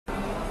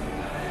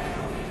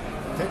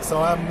Okay,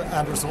 so I'm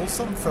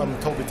Olsson from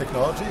Tobii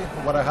Technology.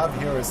 What I have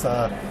here is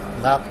a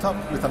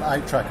laptop with an eye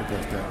tracker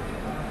built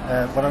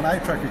in. What an eye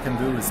tracker can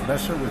do is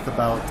measure with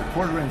about a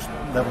quarter-inch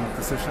level of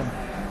precision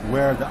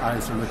where the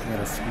eyes are looking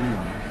at a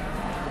screen.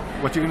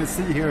 What you're going to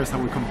see here is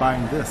how we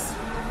combine this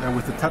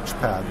with the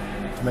touchpad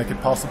to make it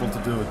possible to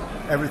do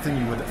everything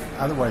you would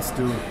otherwise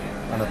do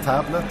on a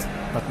tablet,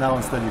 but now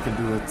instead you can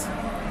do it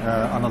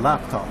on a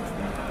laptop.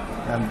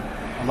 And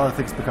a lot of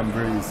things become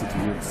very easy to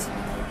use.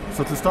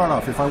 So to start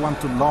off, if I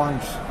want to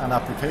launch an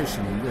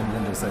application in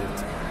Windows 8,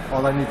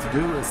 all I need to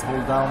do is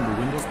hold down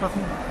the Windows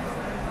button,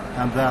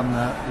 and then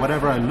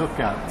whatever I look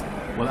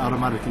at will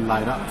automatically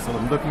light up. So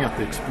I'm looking at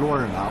the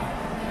Explorer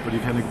now, but you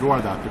can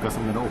ignore that because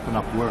I'm going to open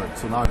up Word.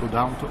 So now I go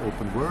down to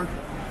Open Word,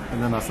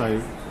 and then as I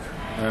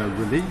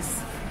release,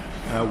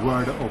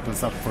 Word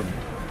opens up for me.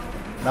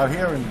 Now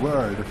here in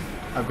Word,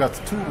 I've got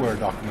two Word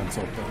documents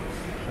open,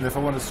 and if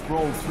I want to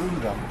scroll through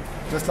them,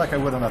 just like I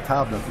would on a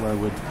tablet where I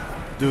would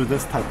do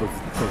this type of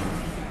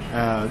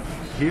thing.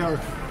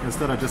 Here,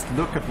 instead I just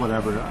look at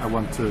whatever I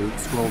want to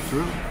scroll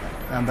through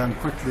and then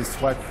quickly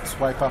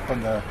swipe up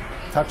on the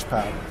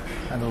touchpad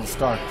and it'll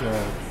start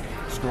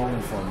scrolling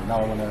for me.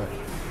 Now I want to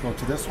go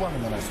to this one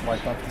and then I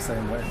swipe up the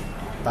same way.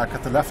 Back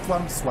at the left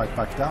one, swipe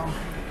back down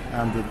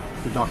and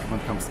the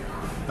document comes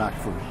back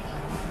for me.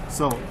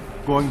 So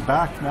going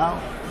back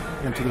now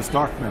into the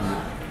start menu,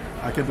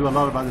 I can do a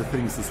lot of other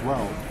things as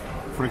well.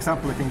 For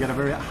example, I can get a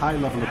very high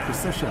level of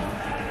precision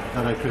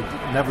that I could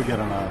never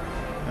get on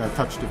a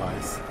touch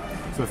device.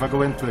 So if I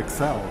go into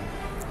Excel,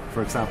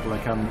 for example, I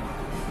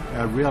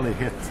can really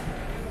hit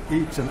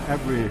each and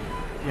every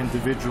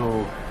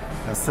individual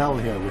cell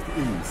here with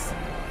ease.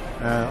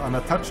 On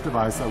a touch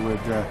device, I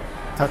would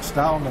touch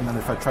down, and then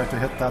if I try to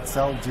hit that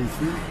cell,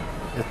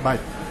 G3, it might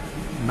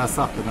mess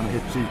up and then I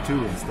hit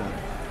G2 instead.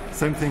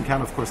 Same thing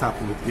can of course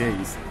happen with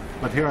gaze,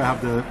 but here I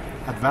have the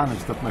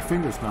advantage that my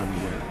finger's not in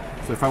the way.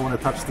 So if I want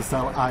to touch the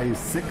cell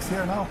I6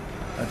 here now,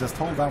 I just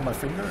hold down my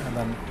finger and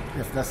then,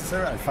 if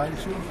necessary, I fine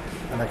tune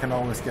and I can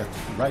always get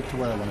right to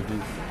where I want to be.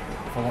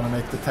 If I want to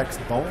make the text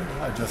bold,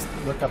 I just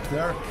look up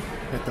there,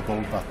 hit the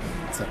bold button,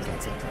 etc.,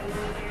 etc.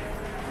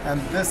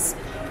 And this,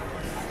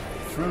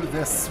 through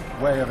this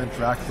way of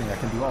interacting, I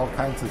can do all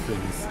kinds of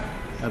things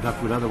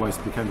that would otherwise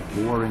be kind of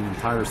boring and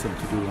tiresome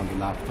to do on the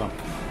laptop,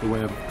 the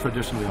way I've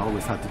traditionally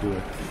always had to do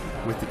it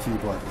with the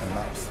keyboard and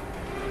mouse.